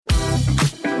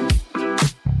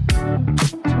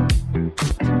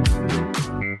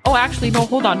Oh, actually, no,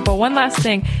 hold on. But one last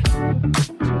thing.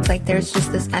 It's like there's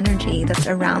just this energy that's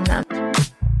around them.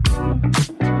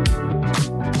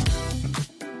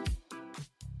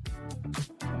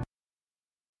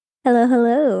 Hello,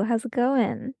 hello. How's it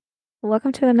going?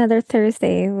 Welcome to another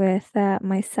Thursday with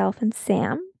myself and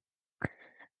Sam.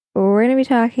 We're going to be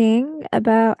talking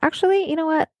about, actually, you know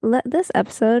what? This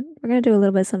episode, we're going to do a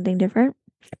little bit of something different.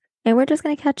 And we're just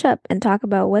going to catch up and talk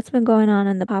about what's been going on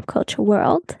in the pop culture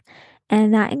world.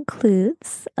 And that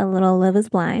includes a little Love is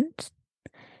Blind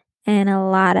and a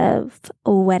lot of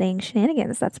wedding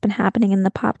shenanigans that's been happening in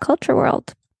the pop culture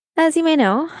world. As you may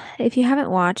know, if you haven't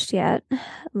watched yet,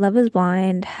 Love is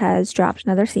Blind has dropped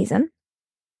another season.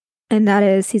 And that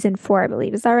is season 4, I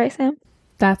believe. Is that right, Sam?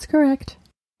 That's correct.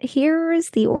 Here's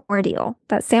the ordeal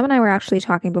that Sam and I were actually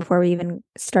talking before we even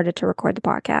started to record the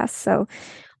podcast. So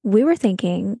we were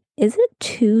thinking, is it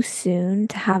too soon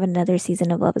to have another season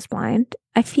of Love is Blind?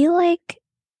 I feel like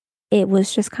it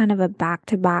was just kind of a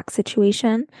back-to-back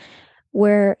situation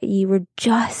where you were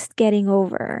just getting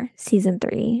over season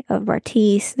 3 of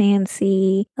Bartice,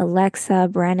 Nancy, Alexa,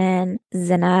 Brennan,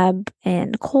 Zenab,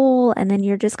 and Cole, and then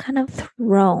you're just kind of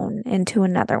thrown into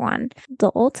another one.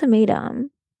 The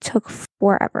ultimatum took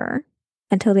forever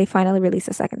until they finally released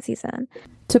the second season.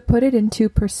 To put it into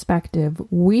perspective,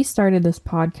 we started this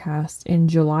podcast in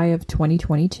July of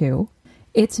 2022.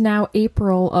 It's now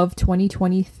April of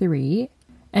 2023.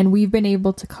 And we've been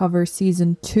able to cover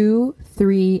season 2,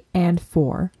 3, and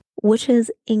 4. Which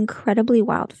is incredibly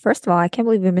wild. First of all, I can't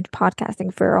believe we've been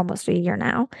podcasting for almost a year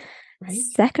now. Right.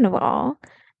 Second of all,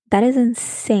 that is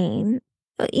insane.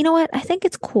 You know what? I think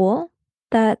it's cool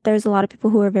that there's a lot of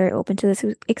people who are very open to this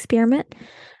experiment.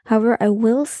 However, I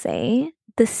will say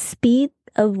the speed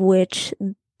of which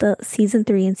the season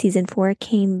 3 and season 4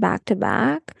 came back to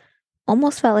back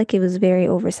almost felt like it was very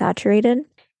oversaturated.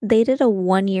 They did a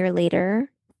 1 year later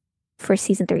for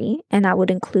season 3, and that would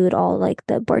include all like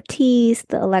the Bartice,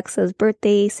 the Alexa's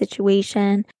birthday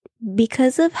situation.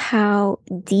 Because of how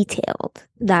detailed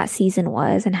that season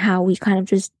was and how we kind of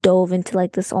just dove into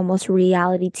like this almost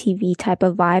reality TV type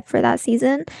of vibe for that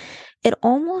season, it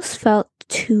almost felt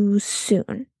too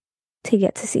soon to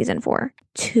get to season 4.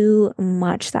 Too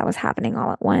much that was happening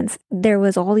all at once. There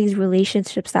was all these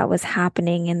relationships that was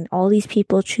happening and all these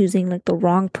people choosing like the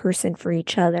wrong person for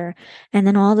each other. And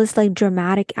then all this like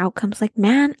dramatic outcomes. Like,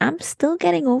 man, I'm still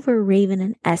getting over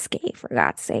Raven and SK, for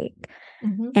God's sake.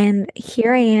 Mm-hmm. And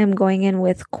here I am going in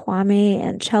with Kwame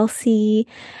and Chelsea,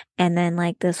 and then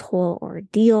like this whole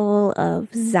ordeal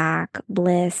of Zach,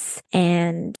 Bliss,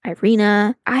 and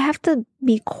Irina. I have to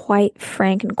be quite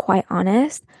frank and quite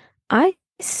honest. I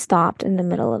stopped in the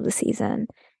middle of the season.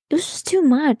 It was just too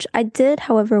much. I did,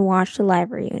 however, watch the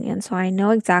live reunion, so I know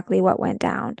exactly what went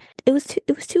down. It was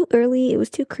too early. It was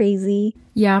too crazy.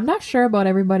 Yeah, I'm not sure about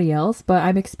everybody else, but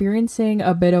I'm experiencing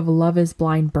a bit of Love is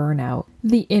Blind burnout.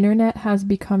 The internet has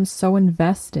become so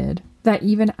invested that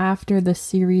even after the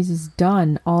series is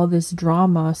done, all this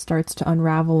drama starts to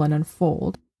unravel and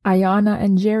unfold. Ayana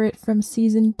and Jarrett from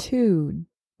season 2,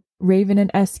 Raven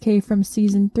and SK from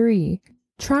season 3.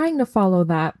 Trying to follow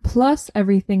that, plus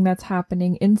everything that's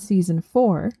happening in season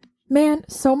 4. Man,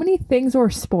 so many things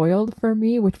were spoiled for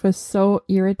me, which was so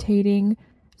irritating.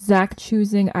 Zach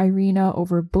choosing Irina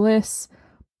over Bliss,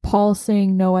 Paul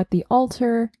saying no at the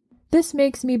altar. This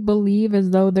makes me believe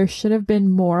as though there should have been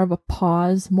more of a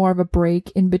pause, more of a break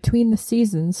in between the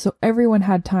seasons, so everyone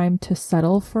had time to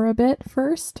settle for a bit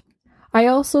first. I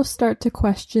also start to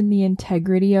question the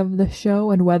integrity of the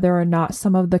show and whether or not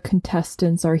some of the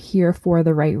contestants are here for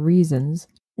the right reasons.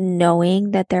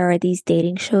 Knowing that there are these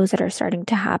dating shows that are starting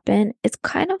to happen, it's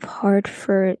kind of hard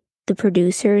for the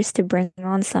producers to bring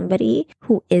on somebody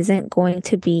who isn't going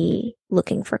to be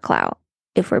looking for clout,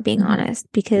 if we're being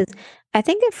honest. Because I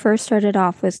think it first started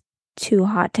off with Too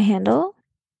Hot to Handle,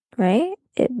 right?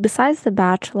 Besides The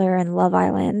Bachelor and Love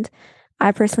Island,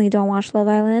 I personally don't watch Love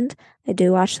Island. I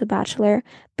do watch The Bachelor,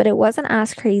 but it wasn't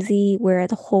as crazy where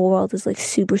the whole world is like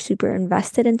super, super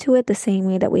invested into it the same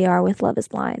way that we are with Love is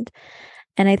Blind.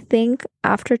 And I think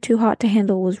after Too Hot to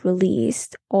Handle was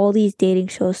released, all these dating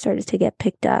shows started to get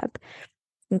picked up,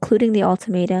 including The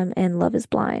Ultimatum and Love is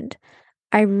Blind.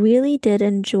 I really did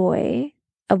enjoy,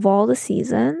 of all the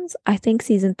seasons, I think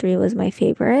season 3 was my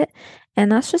favorite.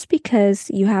 And that's just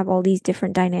because you have all these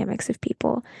different dynamics of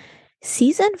people.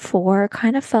 Season 4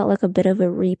 kind of felt like a bit of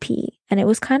a repeat. And it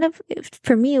was kind of,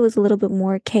 for me, it was a little bit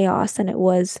more chaos than it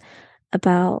was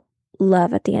about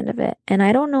love at the end of it. And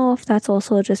I don't know if that's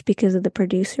also just because of the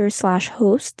producers /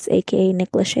 hosts, aka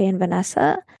Nick Lachey and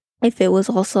Vanessa, if it was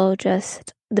also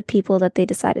just the people that they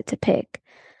decided to pick.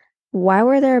 Why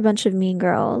were there a bunch of mean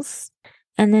girls?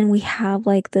 And then we have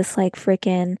like this like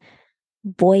freaking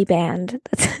boy band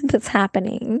that's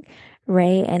happening,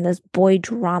 right? And this boy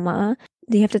drama.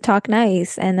 You have to talk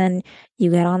nice, and then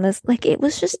you get on this like it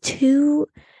was just too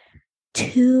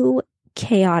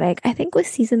chaotic. I think with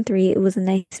season 3, it was a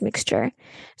nice mixture.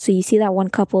 So you see that one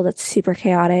couple that's super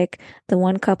chaotic, the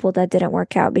one couple that didn't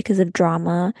work out because of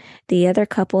drama, the other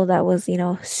couple that was,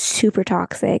 super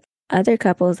toxic, other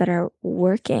couples that are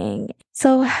working.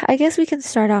 So I guess we can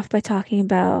start off by talking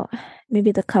about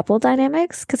maybe the couple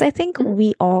dynamics, because I think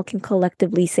we all can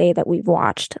collectively say that we've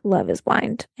watched Love is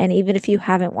Blind. And even if you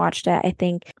haven't watched it,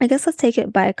 I guess let's take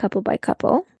it by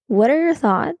couple. What are your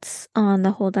thoughts on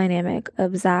the whole dynamic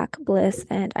of Zach, Bliss,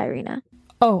 and Irina?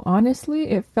 Oh, honestly,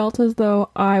 it felt as though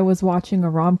I was watching a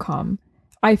rom-com.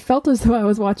 I felt as though I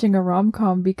was watching a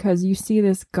rom-com because you see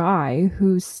this guy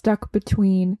who's stuck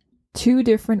between two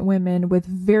different women with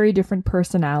very different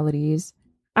personalities.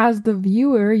 As the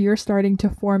viewer, you're starting to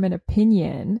form an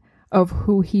opinion of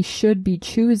who he should be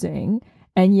choosing,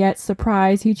 and yet,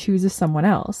 surprise, he chooses someone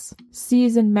else.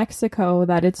 Sees in Mexico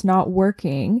that it's not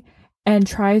working, and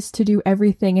tries to do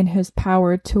everything in his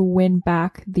power to win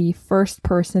back the first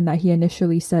person that he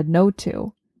initially said no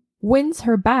to. Wins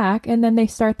her back, and then they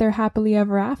start their happily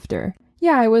ever after.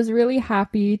 Yeah, I was really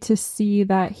happy to see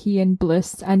that he and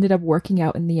Bliss ended up working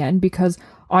out in the end, because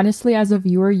honestly, as a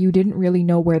viewer, you didn't really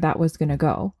know where that was going to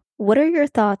go. What are your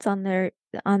thoughts on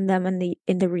them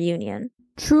in the reunion?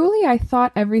 Truly, I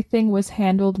thought everything was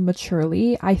handled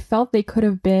maturely. I felt they could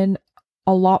have been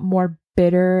a lot more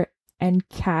bitter and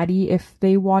catty if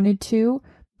they wanted to,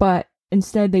 but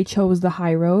instead they chose the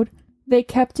high road. They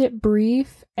kept it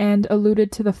brief and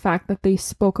alluded to the fact that they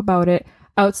spoke about it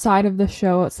outside of the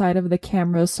show, outside of the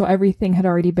cameras, so everything had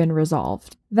already been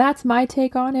resolved. That's my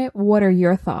take on it. What are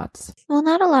your thoughts? Well,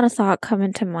 not a lot of thought come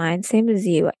into mind. Same as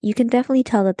you. You can definitely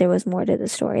tell that there was more to the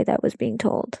story that was being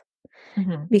told.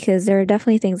 Because there are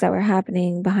definitely things that were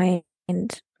happening behind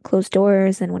closed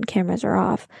doors and when cameras are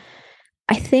off.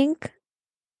 I think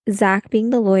Zach, being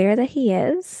the lawyer that he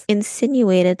is,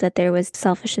 insinuated that there was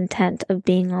selfish intent of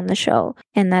being on the show,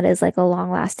 and that is like a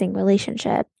long-lasting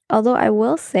relationship. Although I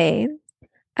will say,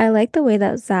 I like the way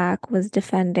that Zach was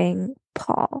defending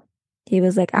Paul. He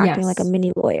was like acting like a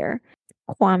mini lawyer.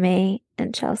 Kwame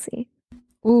and Chelsea.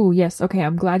 Ooh, yes. Okay,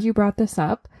 I'm glad you brought this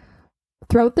up.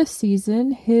 Throughout the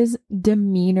season, his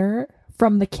demeanor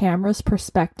from the camera's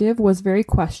perspective was very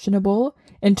questionable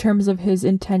in terms of his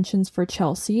intentions for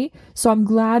Chelsea. So I'm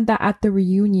glad that at the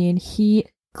reunion, he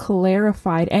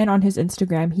clarified, and on his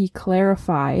Instagram, he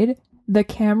clarified the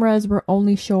cameras were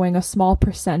only showing a small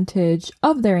percentage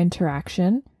of their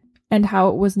interaction and how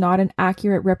it was not an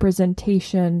accurate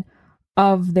representation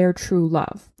of their true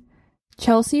love.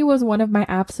 Chelsea was one of my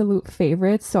absolute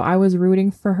favorites, so I was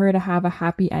rooting for her to have a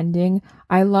happy ending.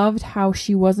 I loved how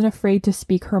she wasn't afraid to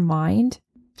speak her mind.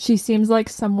 She seems like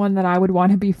someone that I would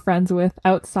want to be friends with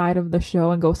outside of the show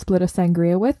and go split a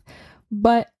sangria with.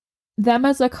 But them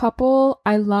as a couple,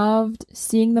 I loved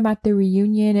seeing them at the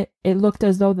reunion. It looked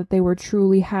as though that they were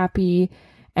truly happy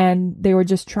and they were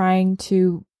just trying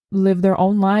to live their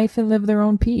own life and live their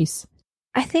own peace.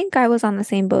 I think I was on the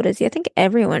same boat as you. I think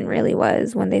everyone really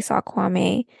was when they saw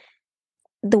Kwame.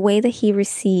 The way that he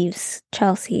receives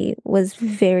Chelsea was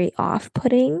very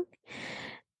off-putting.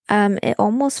 It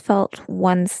almost felt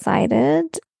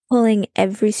one-sided, pulling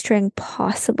every string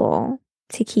possible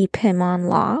to keep him on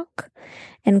lock.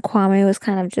 And Kwame was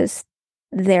kind of just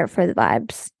there for the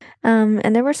vibes.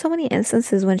 And there were so many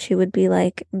instances when she would be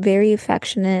like very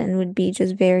affectionate and would be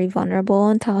just very vulnerable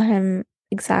and tell him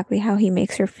exactly how he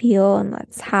makes her feel and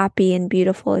that's happy and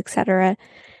beautiful, etc.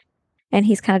 And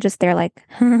he's kind of just there like,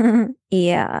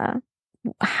 yeah,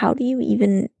 how do you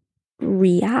even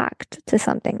react to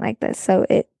something like this? So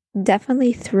it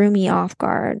definitely threw me off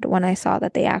guard when I saw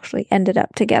that they actually ended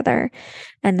up together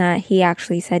and that he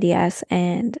actually said yes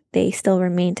and they still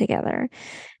remain together.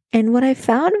 And what I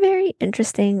found very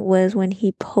interesting was when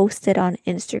he posted on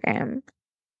Instagram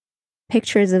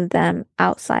pictures of them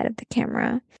outside of the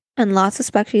camera. And lots of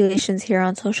speculations here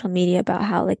on social media about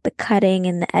how like the cutting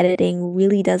and the editing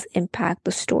really does impact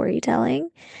the storytelling.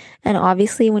 And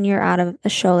obviously when you're out of a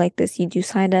show like this, you do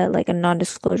sign a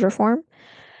non-disclosure form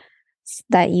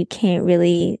that you can't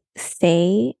really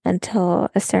say until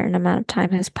a certain amount of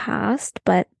time has passed.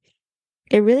 But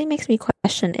it really makes me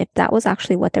question if that was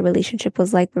actually what the relationship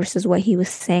was like versus what he was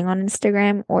saying on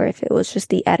Instagram, or if it was just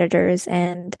the editors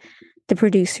and the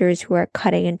producers who are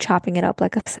cutting and chopping it up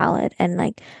like a salad and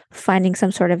like finding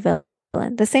some sort of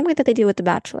villain, the same way that they do with The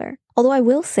Bachelor. Although I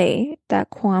will say that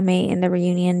Kwame in the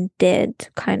reunion did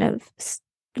kind of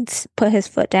put his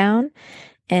foot down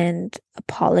and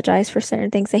apologize for certain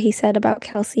things that he said about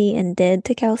Kelsey and did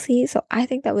to Kelsey. So I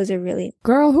think that was a really...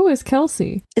 Girl, who is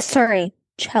Kelsey? Sorry,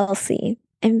 Chelsea.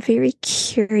 I'm very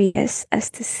curious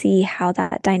as to see how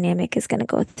that dynamic is going to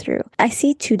go through. I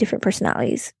see two different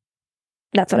personalities.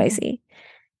 That's what I see.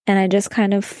 And I just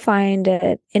kind of find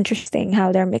it interesting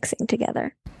how they're mixing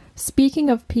together. Speaking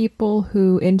of people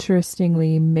who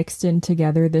interestingly mixed in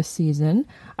together this season,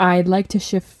 I'd like to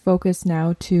shift focus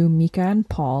now to Mika and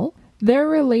Paul. Their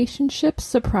relationship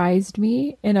surprised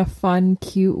me in a fun,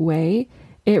 cute way.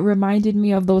 It reminded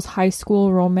me of those high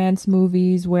school romance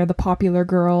movies where the popular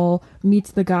girl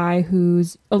meets the guy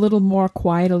who's a little more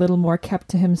quiet, a little more kept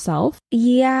to himself.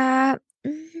 Yeah,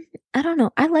 I don't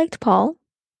know. I liked Paul.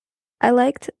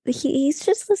 He's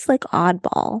just this like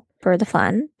oddball for the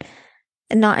fun.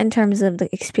 And not in terms of the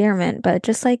experiment, but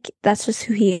just like that's just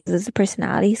who he is as a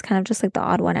personality. He's kind of just like the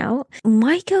odd one out.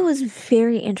 Micah was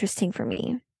very interesting for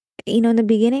me. You know, in the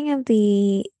beginning of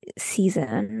the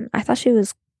season, I thought she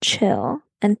was chill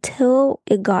until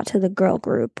it got to the girl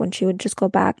group when she would just go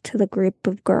back to the group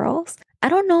of girls. I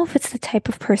don't know if it's the type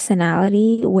of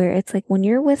personality where it's like when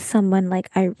you're with someone like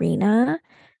Irina,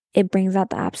 it brings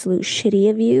out the absolute shitty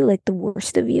of you, like the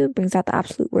worst of you. It brings out the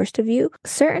absolute worst of you.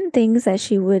 Certain things that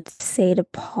she would say to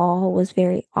Paul was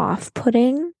very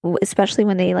off-putting, especially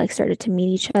when they like started to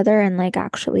meet each other and like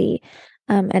actually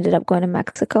ended up going to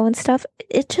Mexico and stuff.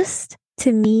 It just,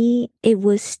 to me, it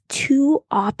was two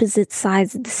opposite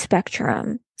sides of the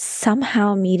spectrum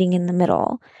somehow meeting in the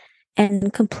middle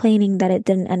and complaining that it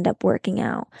didn't end up working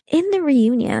out. In the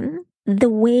reunion, the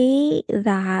way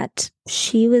that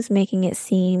she was making it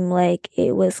seem like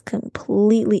it was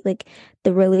completely like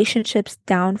the relationship's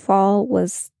downfall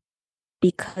was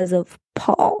because of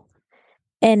Paul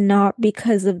and not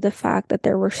because of the fact that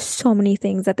there were so many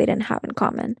things that they didn't have in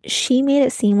common. She made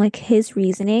it seem like his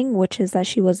reasoning, which is that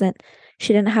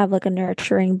she didn't have like a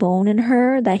nurturing bone in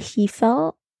her that he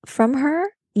felt from her,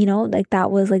 you know, like that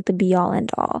was like the be all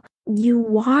end all. You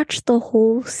watched the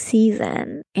whole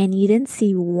season and you didn't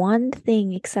see one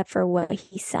thing except for what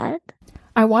he said.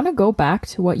 I want to go back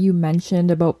to what you mentioned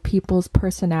about people's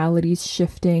personalities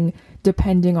shifting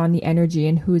depending on the energy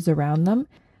and who's around them.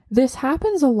 This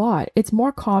happens a lot. It's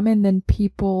more common than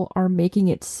people are making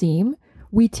it seem.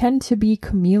 We tend to be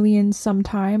chameleons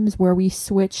sometimes where we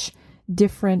switch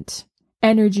different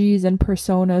energies and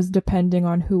personas depending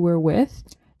on who we're with.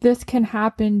 This can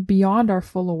happen beyond our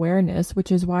full awareness,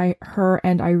 which is why her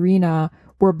and Irina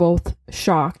were both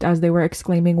shocked as they were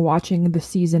exclaiming watching the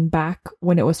season back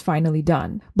when it was finally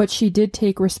done. But she did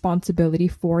take responsibility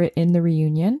for it in the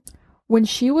reunion. When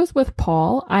she was with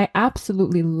Paul, I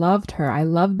absolutely loved her. I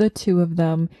loved the two of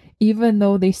them. Even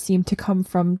though they seemed to come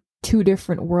from two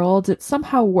different worlds, it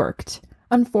somehow worked.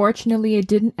 Unfortunately, it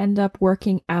didn't end up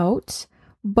working out,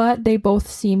 but they both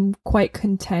seem quite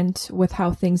content with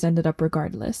how things ended up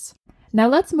regardless. Now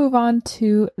let's move on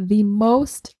to the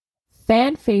most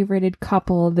fan-favorited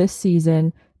couple this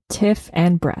season, Tiff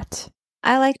and Brett.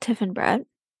 I like Tiff and Brett.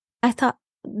 I thought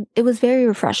it was very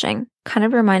refreshing. Kind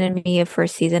of reminded me of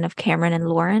first season of Cameron and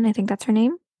Lauren. I think that's her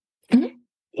name. Mm-hmm.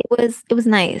 It was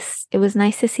nice. It was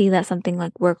nice to see that something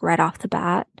like worked right off the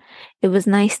bat. It was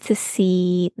nice to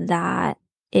see that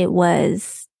it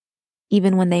was,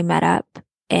 even when they met up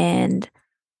and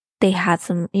they had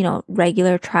some, you know,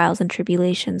 regular trials and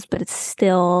tribulations, but it's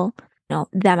still, you know,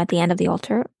 them at the end of the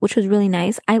altar, which was really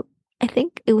nice. I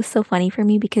think it was so funny for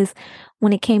me because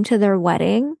when it came to their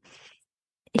wedding,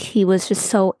 he was just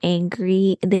so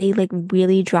angry. They like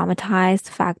really dramatized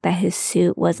the fact that his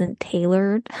suit wasn't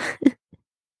tailored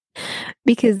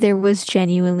because there was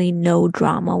genuinely no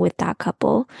drama with that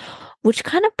couple, which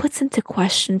kind of puts into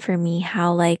question for me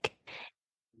how like,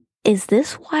 is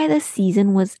this why the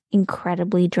season was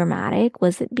incredibly dramatic?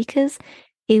 Was it because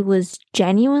it was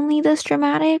genuinely this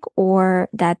dramatic or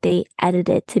that they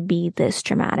edited it to be this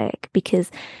dramatic? Because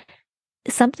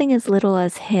something as little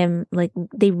as him, like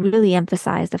they really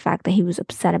emphasized the fact that he was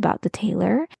upset about the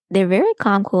tailor. They're very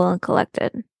calm, cool, and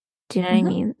collected. Do you know what I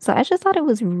mean? So I just thought it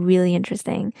was really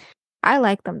interesting. I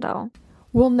like them though.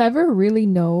 We'll never really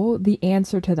know the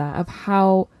answer to that of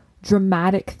how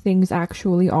dramatic things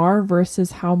actually are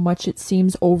versus how much it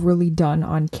seems overly done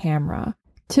on camera.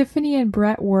 Tiffany and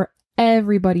Brett were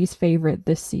everybody's favorite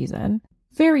this season.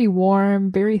 Very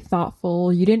warm, very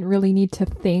thoughtful. You didn't really need to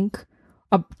think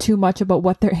too much about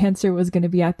what their answer was going to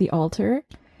be at the altar.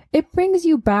 It brings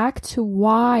you back to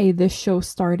why this show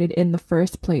started in the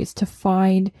first place, to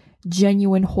find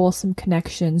genuine, wholesome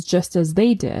connections just as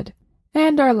they did.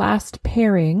 And our last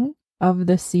pairing of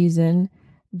the season,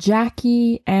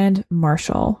 Jackie and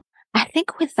Marshall. I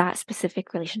think with that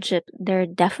specific relationship, there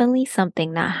definitely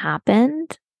something that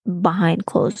happened behind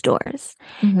closed doors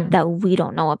that we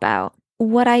don't know about.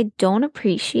 What I don't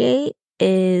appreciate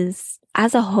is,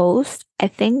 as a host, I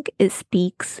think it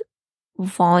speaks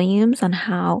volumes on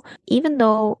how, even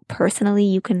though personally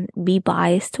you can be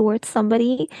biased towards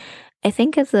somebody, I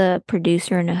think as a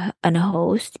producer and a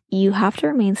host, you have to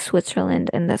remain Switzerland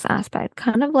in this aspect.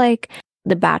 Kind of like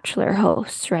the Bachelor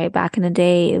hosts, right? Back in the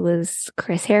day, it was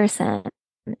Chris Harrison,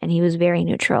 and he was very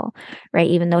neutral, right?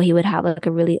 Even though he would have like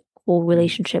a really cool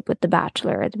relationship with the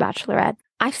Bachelor or the Bachelorette.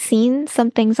 I've seen some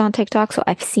things on TikTok, so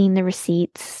I've seen the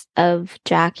receipts of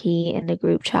Jackie in the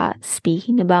group chat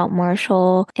speaking about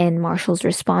Marshall and Marshall's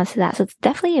response to that. So it's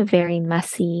definitely a very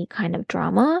messy kind of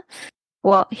drama.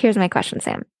 Well, here's my question,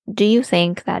 Sam. Do you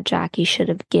think that Jackie should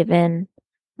have given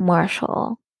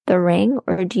Marshall the ring,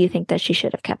 or do you think that she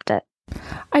should have kept it?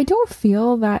 I don't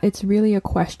feel that it's really a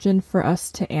question for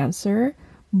us to answer,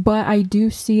 but I do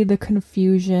see the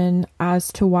confusion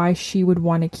as to why she would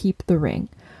want to keep the ring.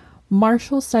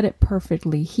 Marshall said it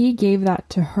perfectly. He gave that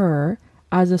to her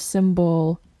as a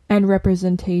symbol and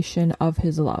representation of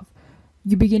his love.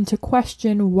 You begin to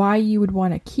question why you would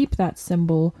want to keep that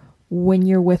symbol when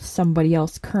you're with somebody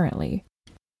else currently.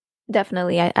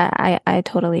 Definitely. I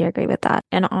totally agree with that.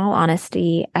 In all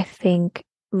honesty, I think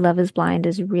Love is Blind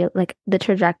is real, like the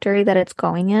trajectory that it's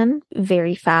going in,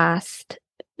 very fast,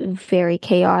 very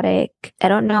chaotic. I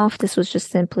don't know if this was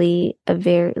just simply a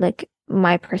very, like,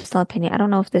 my personal opinion, I don't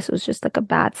know if this was just like a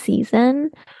bad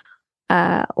season,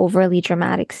 overly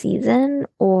dramatic season,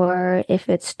 or if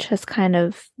it's just kind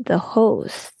of the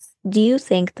hosts. Do you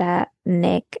think that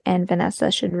Nick and Vanessa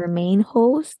should remain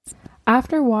hosts?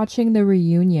 After watching the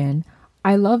reunion,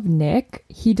 I love Nick.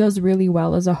 He does really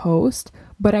well as a host,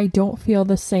 but I don't feel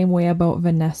the same way about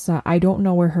Vanessa. I don't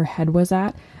know where her head was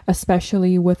at,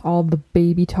 especially with all the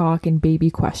baby talk and baby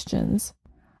questions.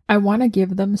 I want to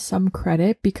give them some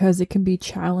credit because it can be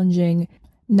challenging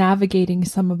navigating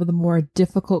some of the more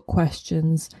difficult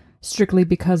questions strictly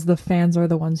because the fans are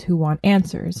the ones who want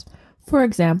answers. For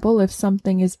example, if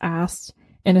something is asked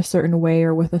in a certain way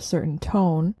or with a certain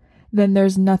tone, then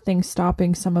there's nothing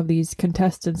stopping some of these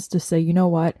contestants to say, you know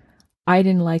what, I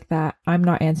didn't like that, I'm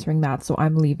not answering that, so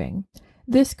I'm leaving.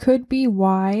 This could be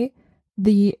why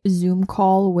the Zoom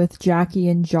call with Jackie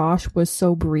and Josh was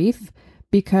so brief,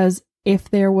 because if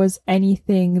there was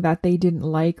anything that they didn't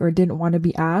like or didn't want to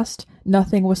be asked,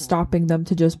 nothing was stopping them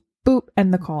to just boop,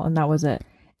 end the call, and that was it.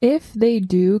 If they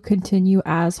do continue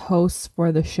as hosts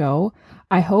for the show,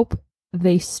 I hope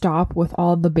they stop with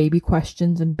all the baby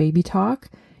questions and baby talk.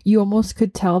 You almost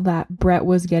could tell that Brett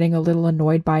was getting a little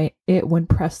annoyed by it when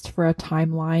pressed for a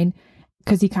timeline,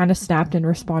 because he kind of snapped and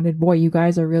responded, boy, you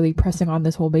guys are really pressing on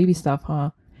this whole baby stuff, huh?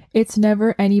 It's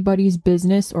never anybody's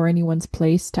business or anyone's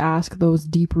place to ask those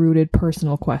deep-rooted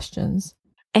personal questions.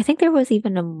 I think there was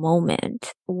even a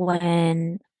moment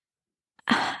when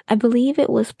I believe it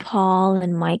was Paul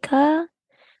and Micah.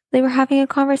 They were having a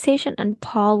conversation, and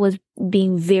Paul was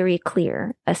being very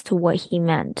clear as to what he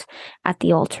meant at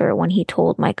the altar when he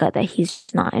told Micah that he's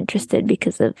not interested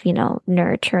because of,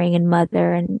 nurturing and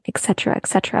mother and etc.,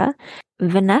 etc.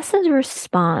 Vanessa's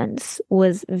response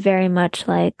was very much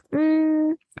like,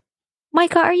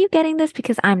 Micah, are you getting this?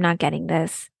 Because I'm not getting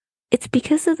this. It's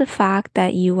because of the fact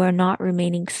that you are not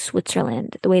remaining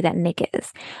Switzerland the way that Nick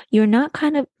is. You're not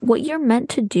what you're meant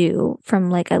to do from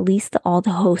like at least all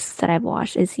the hosts that I've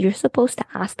watched is you're supposed to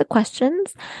ask the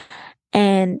questions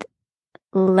and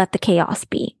let the chaos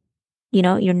be.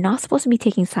 You're not supposed to be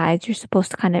taking sides. You're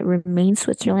supposed to kind of remain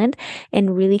Switzerland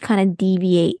and really kind of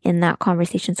deviate in that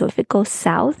conversation. So if it goes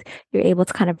south, you're able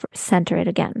to kind of center it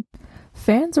again.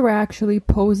 Fans were actually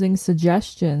posing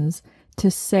suggestions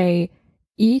to say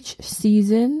each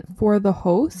season for the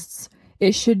hosts,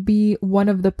 it should be one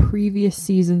of the previous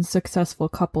season's successful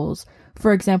couples.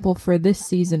 For example, for this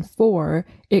season 4,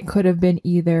 it could have been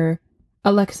either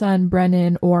Alexa and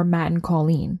Brennan or Matt and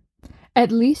Colleen.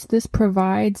 At least this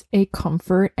provides a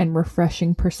comfort and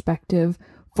refreshing perspective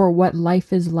for what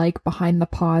life is like behind the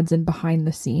pods and behind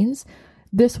the scenes.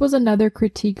 This was another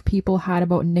critique people had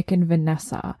about Nick and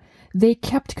Vanessa. They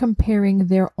kept comparing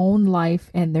their own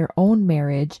life and their own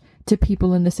marriage to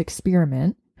people in this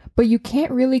experiment, but you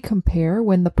can't really compare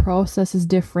when the process is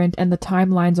different and the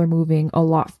timelines are moving a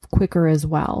lot quicker as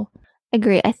well.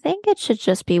 Agree. I think it should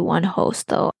just be one host,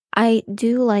 though. I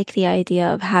do like the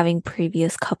idea of having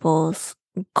previous couples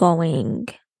going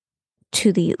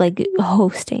to the,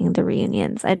 hosting the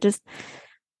reunions. I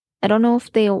don't know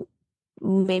if they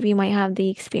maybe might have the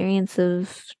experience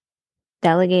of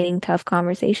delegating tough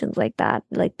conversations like that,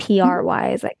 like PR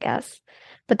wise, I guess.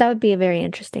 But that would be a very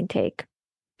interesting take.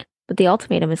 but The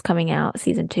Ultimatum is coming out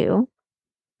season 2.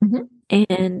 Mhm.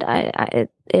 And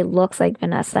it looks like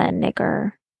Vanessa and Nick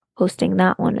are hosting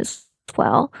that one as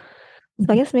well. So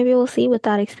I guess maybe we'll see with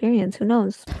that experience. Who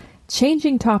knows?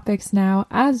 Changing topics now.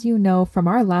 As you know from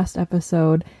our last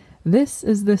episode, this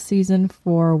is the season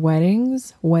for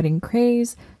weddings, wedding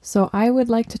craze. So I would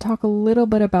like to talk a little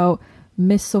bit about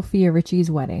Miss Sofia Richie's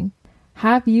wedding.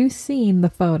 Have you seen the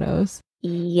photos?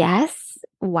 Yes.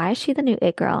 Why is she the new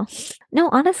it girl? No,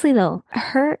 honestly though,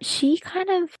 she kind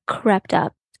of crept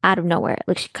up out of nowhere.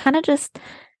 Like she kind of just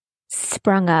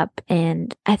sprung up,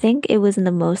 and I think it was in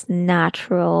the most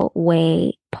natural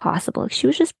way possible. She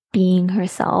was just being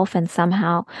herself and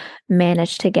somehow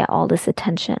managed to get all this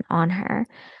attention on her.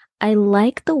 I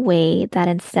like the way that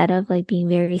instead of like being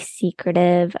very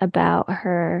secretive about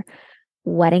her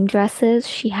wedding dresses,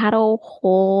 she had a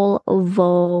whole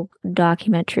Vogue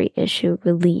documentary issue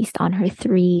released on her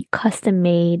 3 custom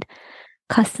made,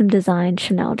 custom designed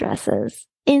Chanel dresses.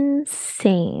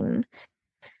 Insane.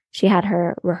 She had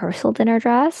her rehearsal dinner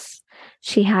dress,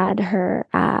 she had her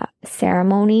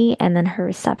ceremony, and then her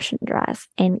reception dress.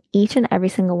 And each and every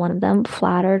single one of them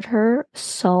flattered her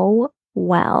so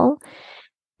well.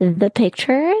 The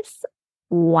pictures,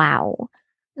 wow.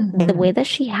 The way that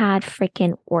she had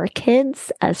freaking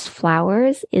orchids as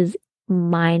flowers is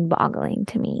mind-boggling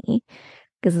to me.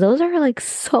 Because those are like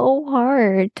so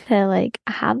hard to like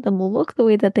have them look the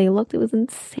way that they looked. It was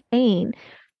insane.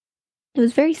 It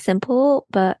was very simple,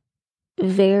 but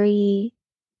very,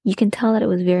 you can tell that it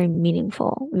was very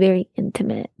meaningful, very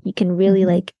intimate. You can really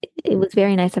like, it was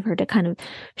very nice of her to kind of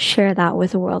share that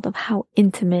with the world of how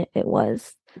intimate it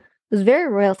was. It was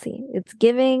very royalty. It's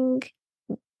giving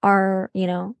our,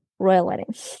 royal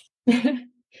wedding.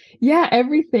 Yeah,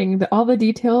 everything. All the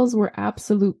details were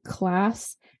absolute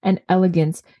class and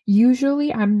elegance.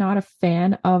 Usually, I'm not a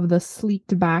fan of the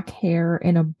sleeked back hair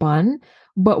in a bun,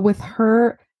 but with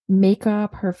her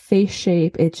makeup, her face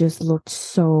shape, it just looked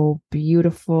so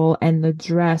beautiful. And the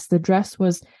dress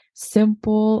was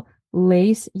simple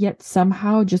lace, yet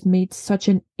somehow just made such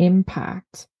an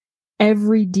impact.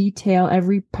 Every detail,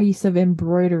 every piece of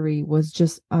embroidery was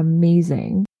just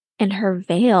amazing. And her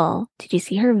veil, did you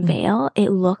see her veil? It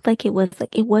looked like it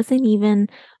wasn't even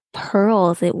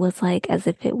pearls. It was like as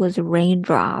if it was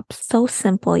raindrops. So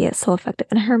simple yet so effective.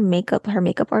 And her makeup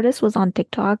artist was on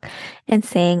TikTok and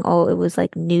saying, oh, it was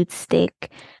like nude stick.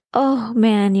 Oh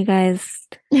man, you guys,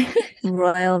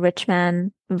 royal rich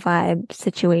man vibe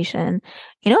situation.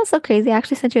 You know what's so crazy? I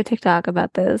actually sent you a TikTok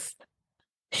about this.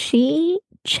 She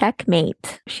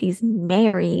checkmate. She's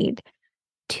married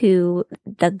to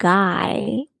the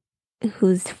guy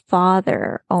whose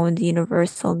father owned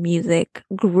Universal Music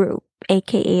Group,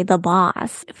 aka the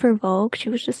boss. For Vogue, she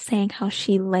was just saying how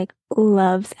she like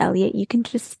loves Elliot. You can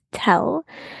just tell.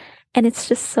 And it's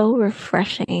just so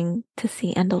refreshing to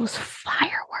see. And those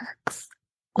fireworks.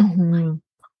 Oh my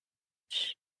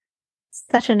gosh.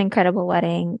 Such an incredible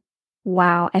wedding.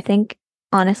 Wow. I think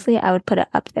honestly, I would put it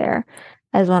up there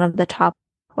as one of the top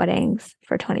weddings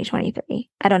for 2023.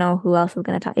 I don't know who else is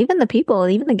going to talk. Even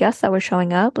the guests that were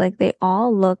showing up, like they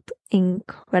all looked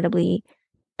incredibly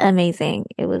amazing.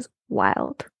 It was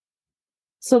wild.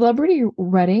 Celebrity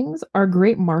weddings are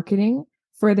great marketing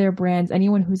for their brands.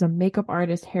 Anyone who's a makeup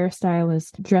artist,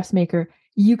 hairstylist, dressmaker,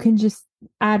 you can just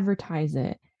advertise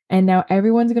it. And now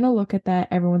everyone's going to look at that.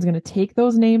 Everyone's going to take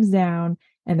those names down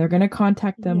and they're going to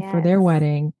contact them for their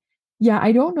wedding. Yeah,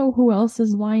 I don't know who else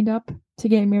is lined up to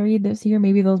get married this year.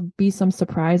 Maybe there'll be some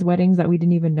surprise weddings that we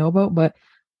didn't even know about, but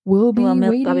we'll be Millie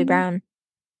waiting. Bobby Brown.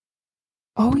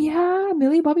 Oh yeah,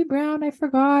 Millie Bobby Brown. I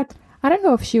forgot. I don't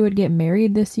know if she would get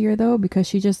married this year though, because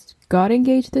she just got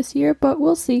engaged this year, but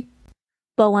we'll see.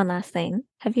 But one last thing.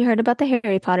 Have you heard about the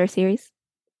Harry Potter series?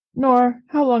 Nor,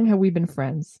 how long have we been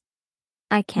friends?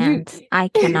 I can't. I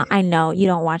cannot. I know you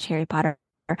don't watch Harry Potter.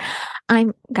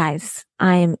 I'm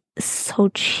so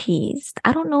cheesed.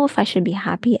 I don't know if I should be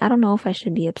happy. I don't know if I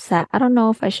should be upset. I don't know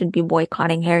if I should be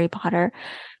boycotting Harry Potter.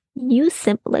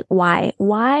 Why?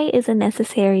 Why is it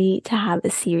necessary to have a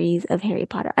series of Harry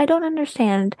Potter? I don't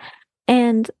understand.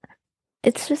 And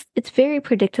it's very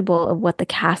predictable of what the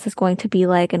cast is going to be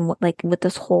like and what, like, with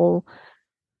this whole,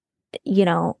 you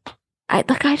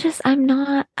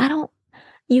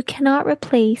cannot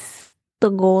replace the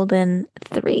golden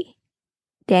three.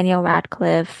 Daniel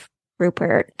Radcliffe,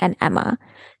 Rupert, and Emma.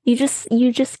 You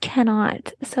just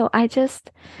cannot. So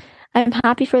I'm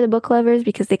happy for the book lovers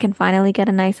because they can finally get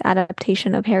a nice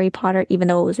adaptation of Harry Potter, even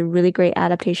though it was a really great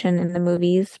adaptation in the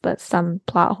movies, but some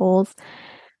plot holes.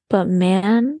 But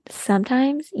man,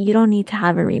 sometimes you don't need to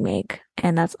have a remake.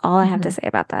 And that's all I have to say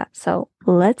about that. So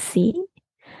let's see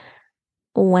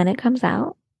when it comes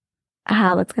out.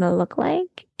 how it's gonna look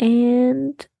like,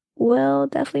 and we'll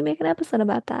definitely make an episode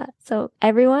about that. So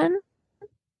everyone,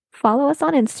 follow us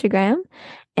on Instagram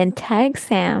and tag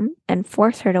Sam and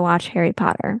force her to watch Harry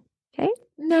Potter. Okay?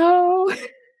 No.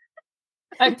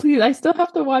 I still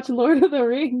have to watch Lord of the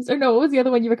Rings. Or no, what was the other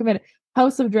one you recommended?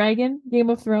 House of Dragon, Game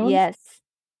of Thrones? Yes.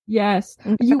 Yes.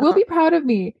 You will be proud of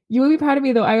me. You will be proud of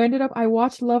me though. I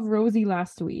watched Love Rosie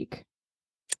last week.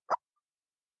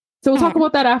 So we'll talk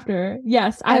about that after.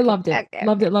 Yes, I loved it.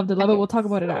 Loved it. We'll talk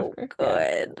about it after.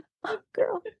 Good. Oh,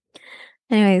 girl.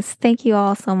 Anyways, thank you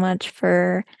all so much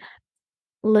for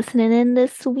listening in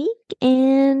this week,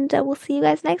 and we'll see you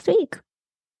guys next week.